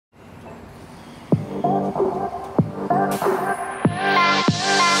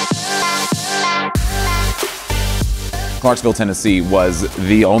Clarksville, Tennessee was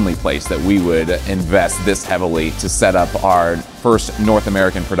the only place that we would invest this heavily to set up our first North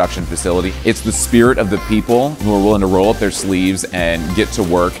American production facility. It's the spirit of the people who are willing to roll up their sleeves and get to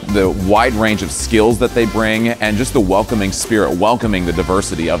work, the wide range of skills that they bring, and just the welcoming spirit, welcoming the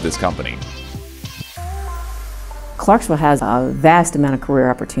diversity of this company. Clarksville has a vast amount of career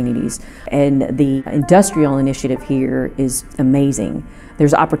opportunities, and the industrial initiative here is amazing.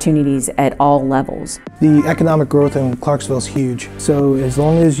 There's opportunities at all levels. The economic growth in Clarksville is huge, so as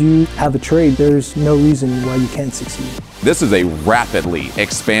long as you have a trade, there's no reason why you can't succeed. This is a rapidly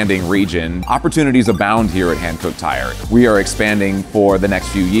expanding region. Opportunities abound here at Hankook Tire. We are expanding for the next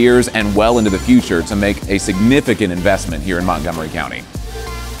few years and well into the future to make a significant investment here in Montgomery County.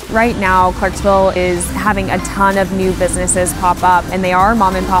 Right now, Clarksville is having a ton of new businesses pop up, and they are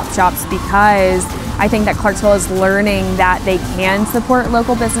mom and pop shops because I think that Clarksville is learning that they can support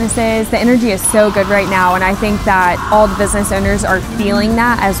local businesses. The energy is so good right now, and I think that all the business owners are feeling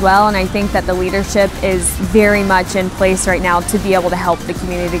that as well, and I think that the leadership is very much in place right now to be able to help the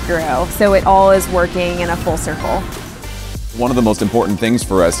community grow. So it all is working in a full circle. One of the most important things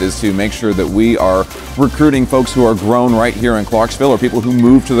for us is to make sure that we are recruiting folks who are grown right here in Clarksville or people who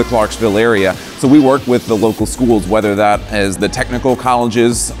move to the Clarksville area. So we work with the local schools, whether that is the technical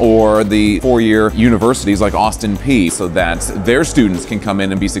colleges or the four-year universities like Austin Peay, so that their students can come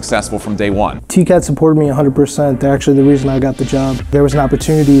in and be successful from day one. TCAT supported me 100%. They're actually the reason I got the job. There was an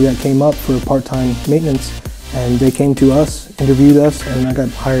opportunity that came up for part-time maintenance, and they came to us, interviewed us, and I got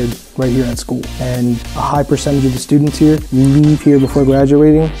hired right here at school. And a high percentage of the students here leave here before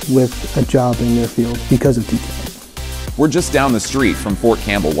graduating with a job in their field because of TCAT. We're just down the street from Fort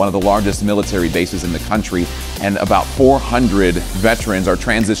Campbell, one of the largest military bases in the country, and about 400 veterans are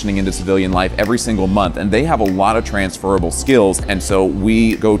transitioning into civilian life every single month, and they have a lot of transferable skills, and so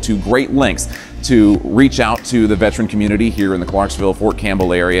we go to great lengths to reach out to the veteran community here in the Clarksville, Fort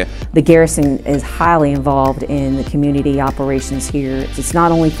Campbell area. The garrison is highly involved in the community operations here. It's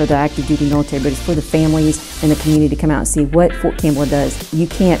not only for the active duty military, but it's for the families and the community to come out and see what Fort Campbell does. You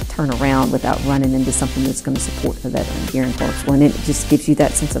can't turn around without running into something that's going to support the veteran here in Clarksville, and it just gives you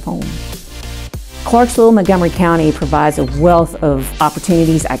that sense of home. Clarksville, Montgomery County provides a wealth of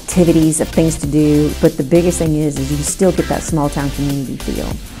opportunities, activities, of things to do, but the biggest thing is you still get that small town community feel.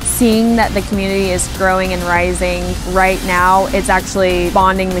 Seeing that the community is growing and rising right now, it's actually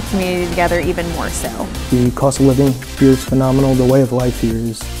bonding the community together even more so. The cost of living here is phenomenal. The way of life here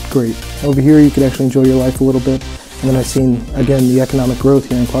is great. Over here you can actually enjoy your life a little bit, and then I've seen, again, the economic growth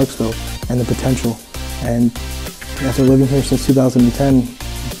here in Clarksville and the potential. And after living here since 2010,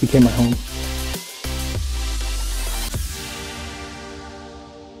 it became my home.